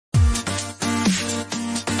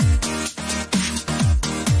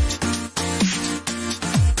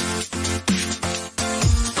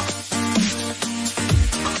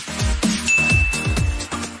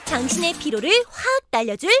당신의 피로를 확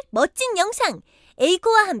날려줄 멋진 영상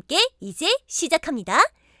에이코와 함께 이제 시작합니다.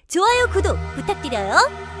 좋아요, 구독 부탁드려요.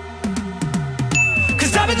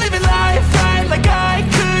 Cause I've been living life right like I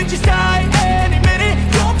could just die any minute.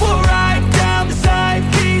 Going for a ride down the side,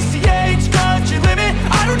 PCH, country limit.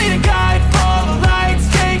 I don't need a guide, follow lights,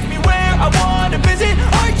 take me where I wanna visit.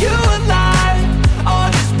 Are you alive? Or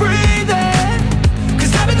just breathing?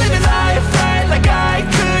 Cause I've been living life right like I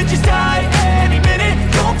could just die any minute.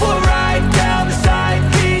 Going for a ride down the side,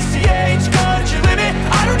 PCH, country limit.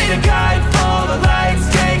 I don't need a guide, follow lights,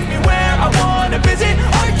 take me where I wanna visit.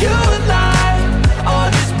 Are you alive? Or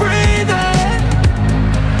just breathing?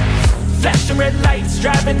 Flashing red lights,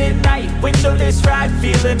 driving at night. Windowless ride,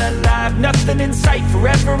 feeling alive. Nothing in sight,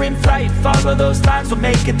 forever in flight. Follow those lines, we'll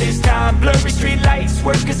make it this time. Blurry street lights,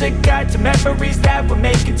 work as a guide to memories that we're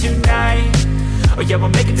making tonight. Oh yeah, we'll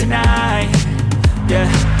make it tonight. Yeah.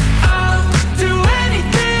 I'll do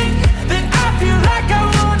anything that I feel like I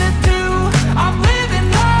wanna do. I'm living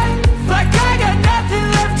life like I got nothing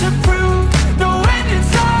left to prove. No end in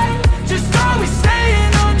sight, just always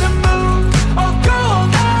staying on the move. I'll go all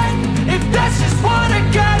night if that's just what I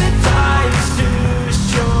gotta do. Life's too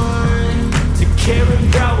short to care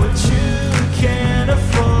about what you can't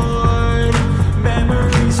afford.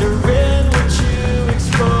 Memories are in what you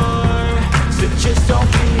explore, so just don't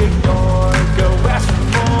be ignored. Go ask for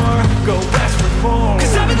more, go ask for more.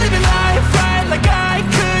 Cause I've been living life right like I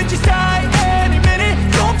could just die any minute.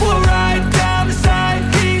 Going for a ride down the side,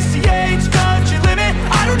 PCH, country limit.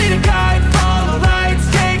 I don't need a guide, follow lights,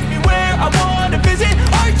 take me where I wanna visit.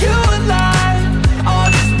 Are you alive? Or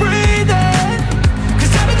just breathing?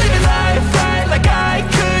 Cause I've been living life right like I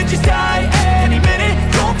could just die any minute.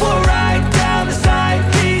 Going for a ride down the side,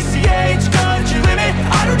 PCH, country limit.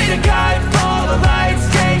 I don't need a guide, follow lights,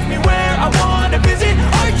 take me where I wanna visit.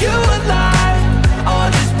 Are you alive? Or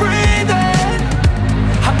just breathing?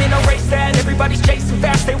 I'm in a race that everybody's chasing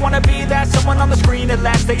fast. They wanna be that someone on the screen at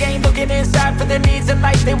last. They ain't looking inside for their needs in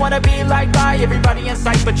life. They wanna be liked by everybody in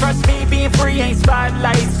sight. But trust me, being free ain't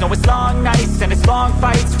spotlights. No, it's long nights and it's long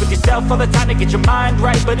fights with yourself all the time to get your mind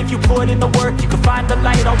right. But if you put in the work, you can find the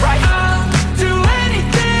light, alright? I'll do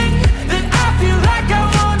anything that I feel like I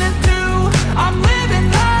wanna do. I'm living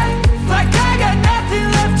life like I got nothing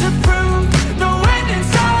left to prove. No end in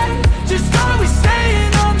sight, just always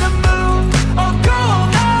staying on the move. I'll go all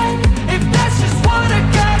night if that's just what I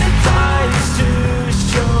gotta do. Life's too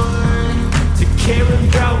short to care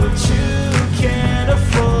about what you can't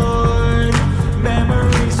afford.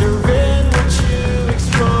 Memories are in what you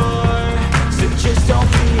explore, so just don't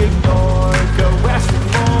be ignored. Go ask for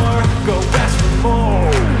more, go ask for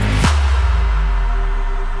more.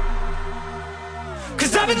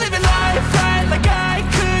 Cause I've been living life right like I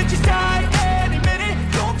could just die any minute.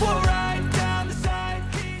 Going for a ride down the side.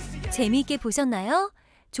 재미있게 보셨나요?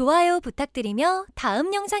 좋아요 부탁드리며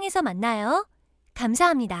다음 영상에서 만나요.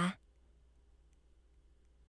 감사합니다.